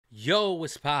Yo,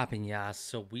 what's poppin', y'all?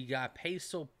 So we got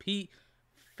Peso Pete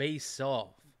Faceoff.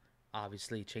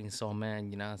 Obviously, Chainsaw Man,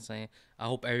 you know what I'm saying? I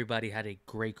hope everybody had a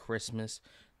great Christmas.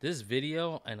 This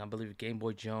video, and I believe Game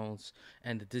Boy Jones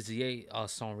and the Dizzy 8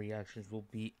 song reactions will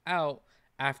be out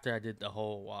after I did the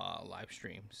whole live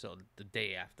stream. So the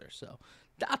day after. So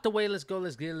out the way, let's go,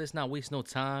 let's get it. Let's not waste no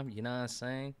time, you know what I'm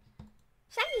saying?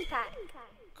 Shiny Pack.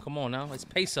 Come on now, it's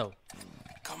Peso.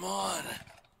 Come on.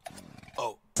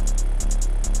 Oh.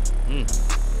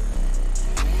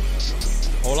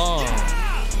 Hold on.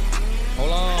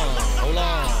 Hold on.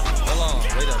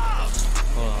 Wait up.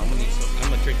 Hold on, I'm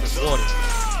gonna drink this water.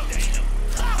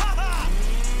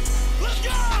 Let's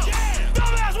go.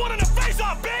 Dumbass one in the face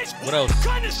off, bitch. What else?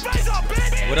 Cutting his face off,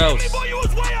 bitch. What else? Boy, you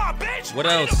was way off, bitch. What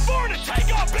else? Take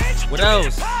off, bitch. What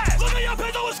else? Look at your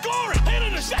pencil was scoring. Hand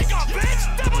in the shake off,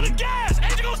 bitch. Step on the gas.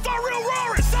 Engine gonna start real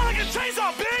roaring. Sound like a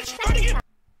chainsaw, bitch. Ready to get.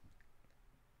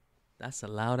 That's a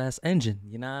loud ass engine,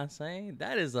 you know what I'm saying?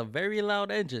 That is a very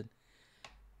loud engine.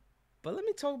 But let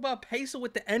me talk about Peso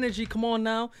with the energy. Come on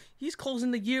now. He's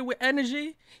closing the year with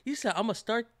energy. He said, I'm going to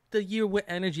start the year with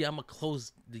energy. I'm going to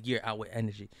close the year out with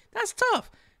energy. That's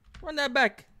tough. Run that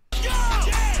back.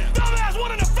 Dumbass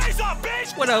one in the face off,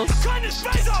 bitch. What else? Cutting his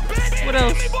face off, bitch. What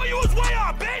else? Boy, you was way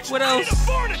off, bitch. What else?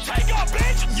 Take off,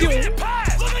 bitch. You get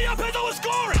past. Look at your pencil was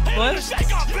scoring. What?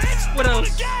 Shake off, bitch. What else? On the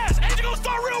gas. Engine gonna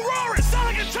start real roaring.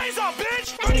 Sound like a chainsaw,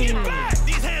 bitch. Ready to get back.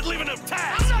 These hands leaving them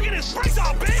tags. I'm knocking his brakes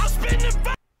off, bitch. I'm spitting them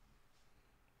back.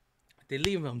 They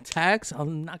leaving them tags.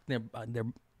 I'm knocking they're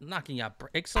knocking your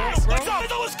brakes off, bro. Shake off,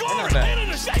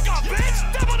 bitch.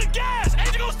 Step on the gas.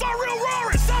 Engine gonna start real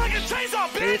roaring. Sound like a chainsaw,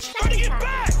 bitch. Ready to get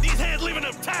back. These hands leaving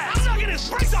them tags. I'm knocking his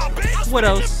brakes off, bitch. What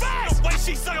else? The way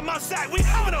she sucking my sack, we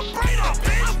having a brain off,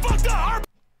 bitch. I fucked up.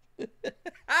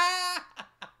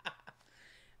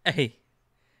 Hey,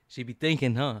 she be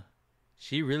thinking, huh?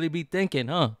 She really be thinking,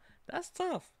 huh? That's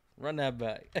tough. Run that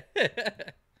back.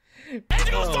 Engine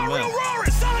gonna start real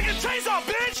roaring. Sound like a chainsaw,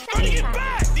 bitch. Ready to get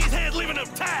back. These hands leaving them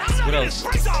tags. What else?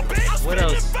 What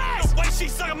else? The way she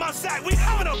sucking my sack, we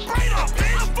having a brain off,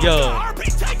 bitch. Yo. RP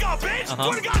takeoff, bitch.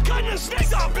 Swear to God, cutting the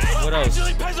snakes off, bitch. What else?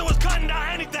 Actually, Peso was cutting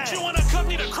down anything. She want a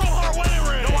company to Chrome Heart wedding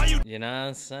ring. Know why you? You know what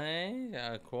I'm saying?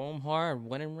 Chrome Heart,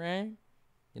 wedding ring.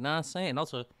 You know what I'm saying? And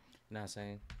also, you know what I'm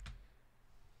saying?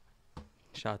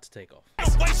 Shout out to Takeoff.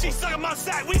 The way she sucking my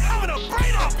sack, we having a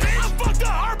brain off, bitch. I fucked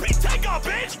up. RP takeoff,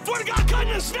 bitch. Swear to God,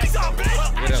 cutting the snakes off,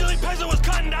 bitch. Actually, Peso was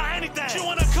cutting down anything. She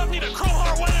want a company to Chrome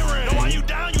Heart wedding ring. Know why you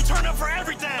down? You turn up for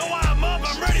everything. Know why I'm up?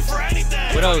 I'm ready for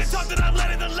anything. What else? Something I'm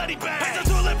letting them let it bang. Peso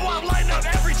too lit, boy, I'm lighting up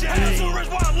every J. Peso too rich,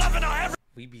 boy, I'm loving out every.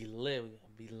 We be lit. We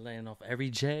be laying off every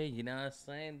J. You know what I'm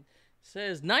saying?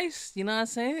 Says nice. You know what I'm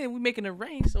saying? We making it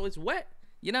rain, so it's wet.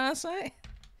 You know what I'm saying?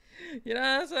 You know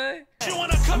what I'm saying?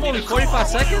 I'm only 45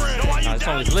 seconds. It's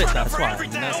only lit, that's why. You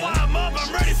know what I'm saying?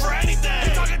 I'm ready for anything.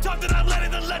 You talking tough that I'm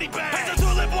letting them let it bang. Peso too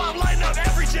lit, boy, I'm lighting up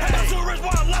every J. Peso too rich, boy,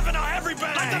 I'm loving out every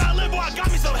bang. Like that I live, boy, I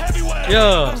got me so heavyweight.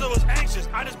 Yeah. Peso was anxious.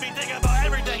 I just be thinking about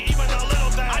everything, even the little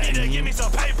thing. I need to give me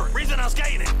some paper. Reason I'm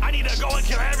skating. I need to go and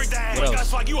kill everything. What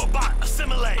else? Like you a bot,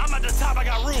 assimilate. I'm at the top, I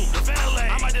got room to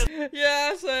ventilate. I'm at the Yeah,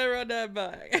 I said run that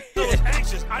back. I was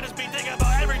anxious. I just be thinking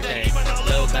about everything, even the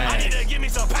little thing. I need to give me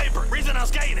some paper. Reason I'm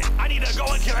skating. I need to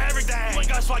go and kill everything. You ain't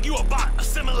got swag, you a bot.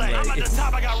 Assimilate. I'm at the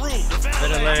top, I got room to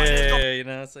ventilate. You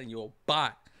know what I'm saying? You a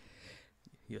bot.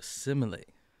 You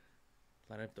assimilate.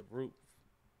 Light up the roof.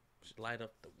 Light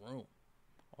up the room.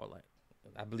 Or like,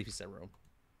 I believe he said room.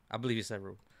 I believe he said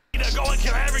room. Need to go and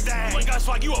kill everything. You ain't got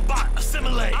swag, you a bot.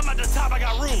 Assimilate. I'm at the top, I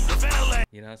got room to ventilate.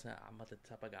 You know what I'm saying? I'm at the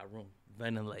top, I got room.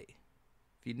 Ventilate.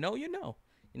 If you know, you know.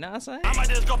 You know what I'm saying? I might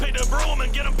just go pick the broom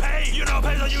and get him paid. You know,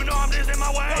 Peso, you know I'm just in my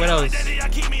way. What else? I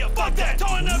keep me a fuck that.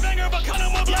 Throwing the finger, but cut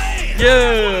him a blade.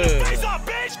 Yeah. Face off,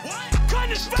 bitch.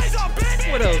 Cutting his face off,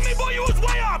 bitch. What else? Hit me, boy, you was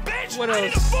way off, bitch. What I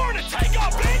need else? a foreign to take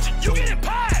off, bitch. You get it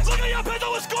past. Look at your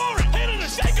Peso was scoring. Hitting the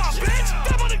shake off, bitch.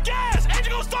 Step on the gas.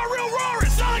 Engine gonna start real roaring.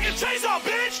 Sound like a chainsaw,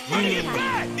 bitch. Ready to get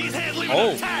back. These hands leaving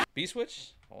them tags.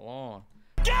 B-switch? Hold on.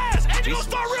 Gas, engine gonna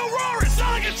start real roaring.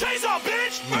 Sound like a chainsaw,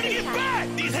 bitch. Ready to get back.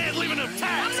 These hands leaving them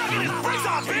tags. I'm knocking his brakes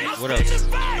off, bitch. What else? The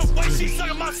way she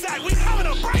sucking my sack, we having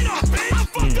a brain off, bitch. I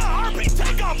fucked up. RP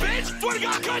takeoff, bitch. Swear to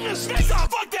God, cutting the snakes off.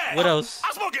 Fuck that. What else?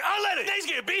 I smoke it unleaded. Niggas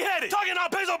get beheaded. Talking on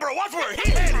Peso, bro. Watch where he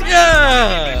headed.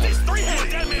 Yeah. This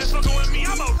three-headed. That man fucking with me.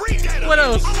 I'm a read-deader. What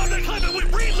else? I love that clip and we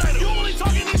read-letter. You only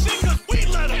talking this shit cause we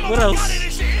let him. What else?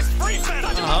 This shit is free-fed.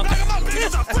 Back of my bitch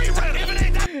is a free-read. If it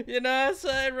ain't that. You know what I'm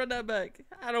saying? Run that back.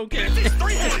 I don't care. This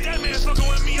three-headed. That man fucking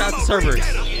with me. Shout I'm to a servers.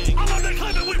 read-deader. I love that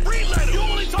clip and we read-letter. You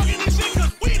only talking this shit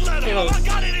cause we let him. I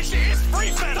got it. This shit is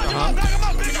free-fed. Back of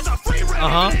my bitch is a free-read. If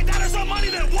it ain't that or some money,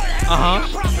 then what?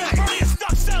 Profit. Burning stock.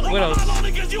 stuck selling. What else? My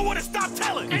lonely cause you wouldn't stop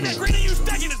telling. And that greeting you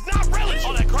stacking is not relish.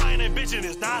 All that crying and bitching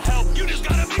is not help. You just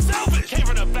gotta be selfish. Came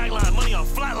from the back line, money on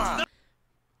flat line.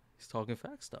 He's talking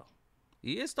facts though.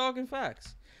 He is talking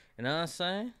facts. You know what I'm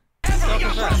saying?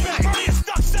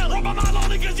 Stuck selling. My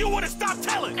lonely cause you wouldn't stop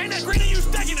telling. And that greeting you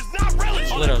stacking is not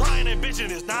relish. All that crying and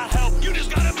bitching is not help. You just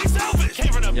gotta be selfish.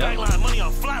 Came from the back line, money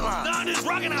on flat line. Now I'm just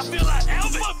rocking, I feel like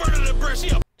Elvis. Fuck burning the bridge, she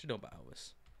a What you know about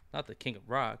Elvis? Not the King of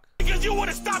Rock. because you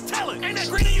wouldn't stop telling. And that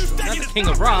greeting you stacking Not is the King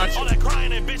of Rock. All that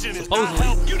crying and bitching is not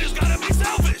help. You just gotta be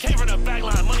selfish. Came from the back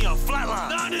line, money on flat line.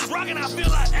 Now I'm just rocking, I feel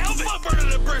like Elvis. Fuck burning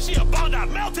the bridge, she a bond, I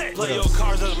melted. Play your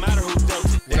cards, doesn't matter who dealt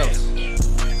it. What else?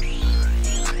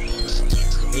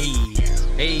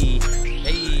 Hey.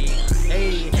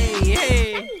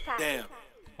 Damn.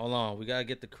 Hold on, we gotta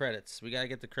get the credits. You know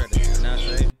what I'm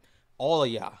saying? All of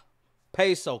y'all.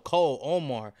 Peso, Cole,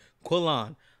 Omar,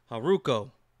 Quillan,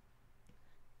 Haruko.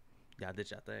 Y'all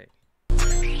did your thing.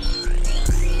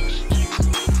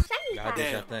 Y'all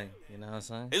did your thing. You know what I'm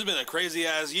saying? It's been a crazy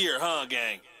ass year, huh,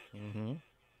 gang?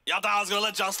 Y'all thought I was gonna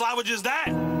let y'all slide with just that?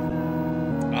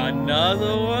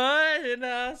 Another one, you know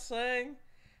what I'm saying?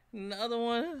 Another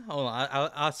one. Hold on,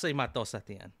 I'll say my thoughts at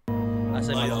the end. I'll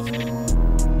say my thoughts.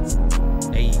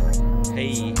 Hey.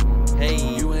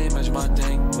 You ain't match my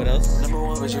thing. What else? Number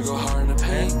one, but you go hard in the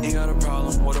paint. You got a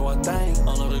problem, what do I think?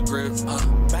 All of the grip,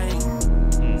 bang.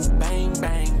 Bang,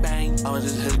 bang, bang. I'ma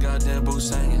just hit a goddamn boot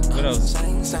singing. What else?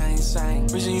 Sing.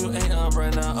 Reason you ain't up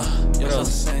right now. What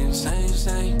else? Same. Stay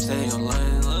on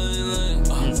lane.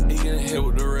 He getting hit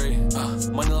with the ray.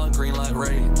 Money line, green light,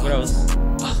 ray. What else?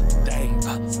 Dang.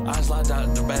 I slide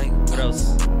out the bank. What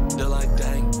else? They're like,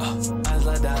 dang. I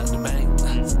slide out the bank.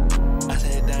 I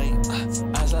said, dang.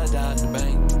 I slide out the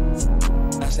bank.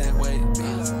 I said, wait. I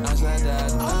slide out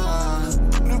the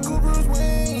bank. Look who Bruce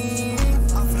Wayne.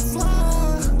 I'm finna fly.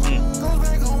 Goes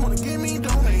back home, wanna get me,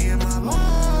 don't they in my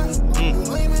line.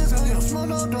 Layman's on your smoke,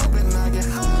 no dope, and I get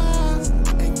high.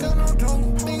 Ain't got no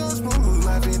dope, think I'm smooth,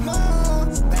 life it now.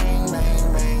 Bang,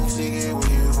 bang, bang. She get with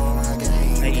you for my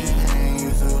game. Hey. You can't hang,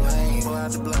 you too lame. Pull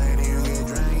out the blade and you get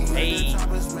drained. Hey.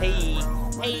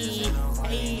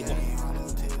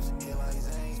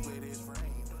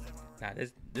 Nah,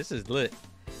 this is lit.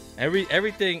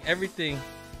 Everything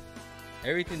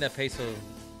that Peso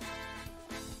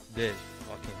did,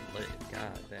 fucking lit.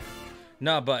 God damn.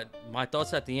 No, but my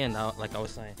thoughts at the end, like I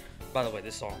was saying. By the way,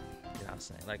 this song, you know what I'm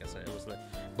saying? Like I said, it was lit.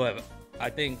 But I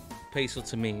think Peso,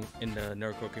 to me, in the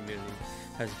nerdcore community,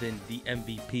 has been the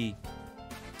MVP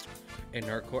in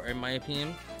nerdcore, in my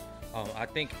opinion. I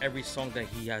think every song that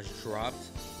he has dropped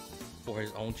for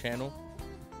his own channel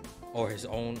or his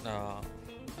own,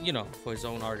 for his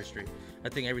own artistry, I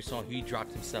think every song he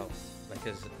dropped himself, like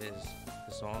his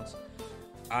songs,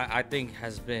 I think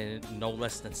has been no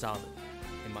less than solid,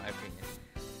 in my opinion.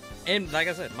 And like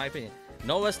I said, my opinion,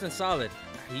 no less than solid.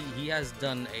 He has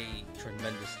done a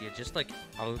tremendous year, just like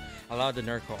a lot of the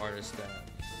nerdcore artists that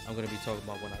I'm gonna be talking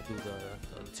about when I do the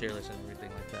tier list and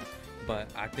everything like that. But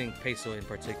I think Peso in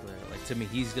particular, like, to me,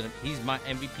 he's my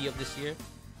MVP of this year.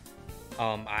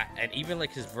 And even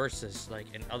like his verses,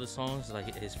 like in other songs,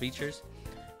 like his features,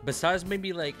 besides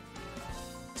maybe like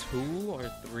 2 or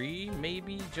 3,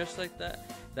 maybe just like that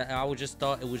I would just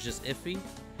thought it was just iffy.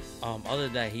 Other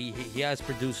than that, he has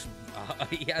produced,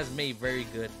 he has made very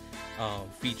good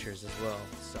features as well.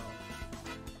 So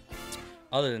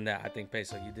other than that, I think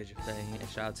Peso, you did your thing, and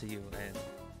shout out to you. And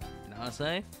you know what I'm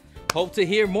saying? Hope to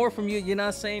hear more from you, you know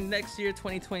what I'm saying, next year,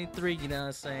 2023, you know what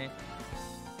I'm saying?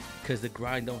 Because the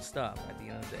grind don't stop at the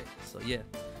end of the day. So, yeah.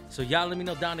 So, y'all let me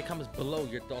know down in the comments below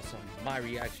your thoughts on my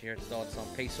reaction, your thoughts on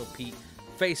Peso Pete,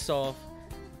 Faceoff,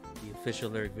 the official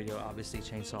lyric video, obviously,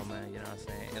 Chainsaw Man, you know what I'm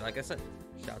saying? And like I said,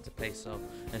 shout out to Peso,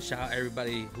 and shout out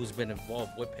everybody who's been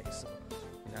involved with Peso,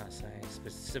 you know what I'm saying?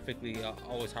 Specifically,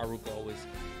 always Haruko, always,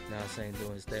 you know what I'm saying,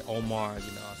 doing his thing. Omar,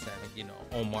 you know what I'm saying? You know,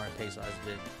 Omar and Peso has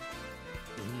been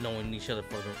knowing each other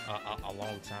for a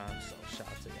long time, so shout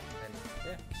out to them. And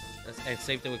yeah, and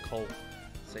same thing with Cole.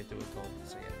 So yeah,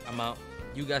 I'm out.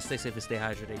 You guys stay safe and stay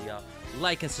hydrated, y'all.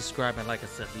 Like and subscribe, and like I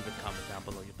said, leave a comment down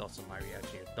below your thoughts on my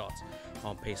reaction, your thoughts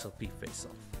on Peso Pete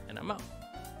Faceoff. And I'm out.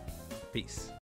 Peace.